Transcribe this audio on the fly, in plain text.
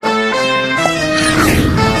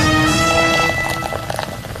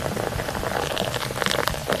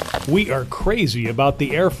We are crazy about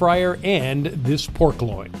the air fryer and this pork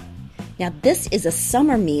loin. Now, this is a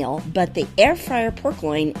summer meal, but the air fryer pork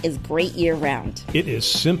loin is great year-round. It is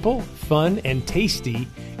simple, fun, and tasty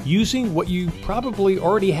using what you probably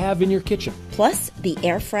already have in your kitchen. Plus, the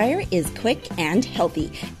air fryer is quick and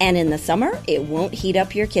healthy, and in the summer, it won't heat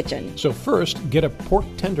up your kitchen. So first, get a pork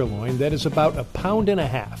tenderloin that is about 1.5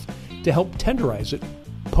 pounds. To help tenderize it,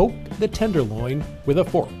 poke the tenderloin with a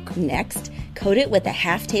fork. Next, coat it with a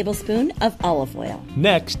 1/2 tablespoon of olive oil.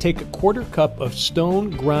 Next, take a 1/4 cup of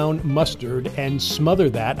stone ground mustard and smother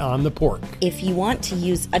that on the pork. If you want to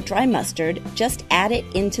use a dry mustard, just add it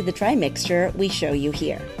into the dry mixture we show you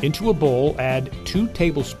here. Into a bowl, add 2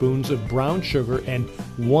 tablespoons of brown sugar and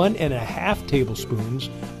 1.5 tablespoons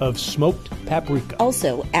of smoked paprika.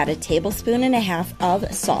 Also, add 1.5 tablespoons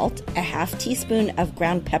of salt, a 1/2 teaspoon of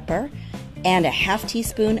ground pepper, and a 1/2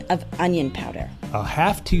 teaspoon of onion powder. A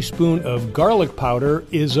 1/2 teaspoon of garlic powder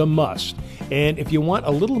is a must. And if you want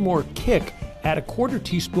a little more kick, add a 1/4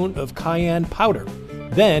 teaspoon of cayenne powder.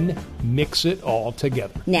 Then mix it all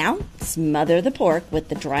together. Now, smother the pork with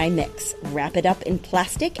the dry mix. Wrap it up in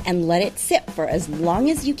plastic and let it sit for as long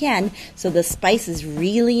as you can so the spices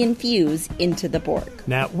really infuse into the pork.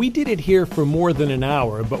 Now, we did it here for more than an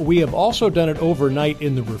hour, but we have also done it overnight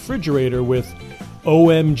in the refrigerator with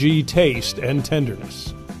OMG taste and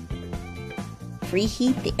tenderness.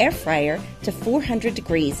 Preheat the air fryer to 400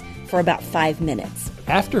 degrees for about 5 minutes.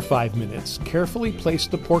 After 5 minutes, carefully place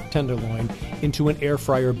the pork tenderloin into an air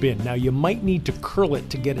fryer bin. Now, you might need to curl it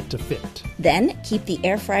to get it to fit. Then keep the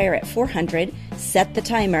air fryer at 400, set the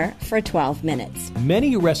timer for 12 minutes.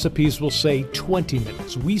 Many recipes will say 20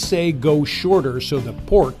 minutes. We say go shorter so the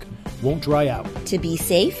pork won't dry out. To be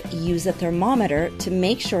safe, use a thermometer to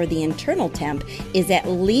make sure the internal temp is at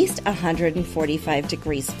least 145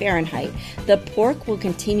 degrees Fahrenheit. The pork will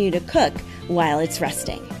continue to cook while it's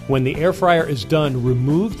resting. When the air fryer is done,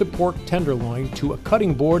 remove the pork tenderloin to a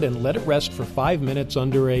cutting board and let it rest for 5 minutes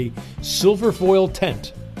under a silver foil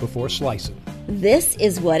tent before slicing. This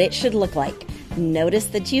is what it should look like. Notice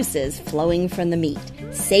the juices flowing from the meat.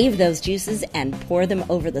 Save those juices and pour them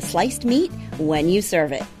over the sliced meat when you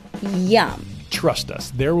serve it. Yum! Trust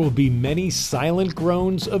us, there will be many silent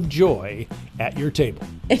groans of joy at your table.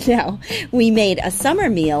 Now, we made a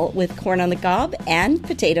summer meal with corn on the cob and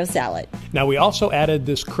potato salad. Now, we also added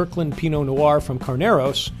this Kirkland Pinot Noir from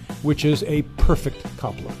Carneros, which is a perfect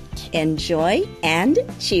complement. Enjoy and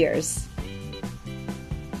cheers!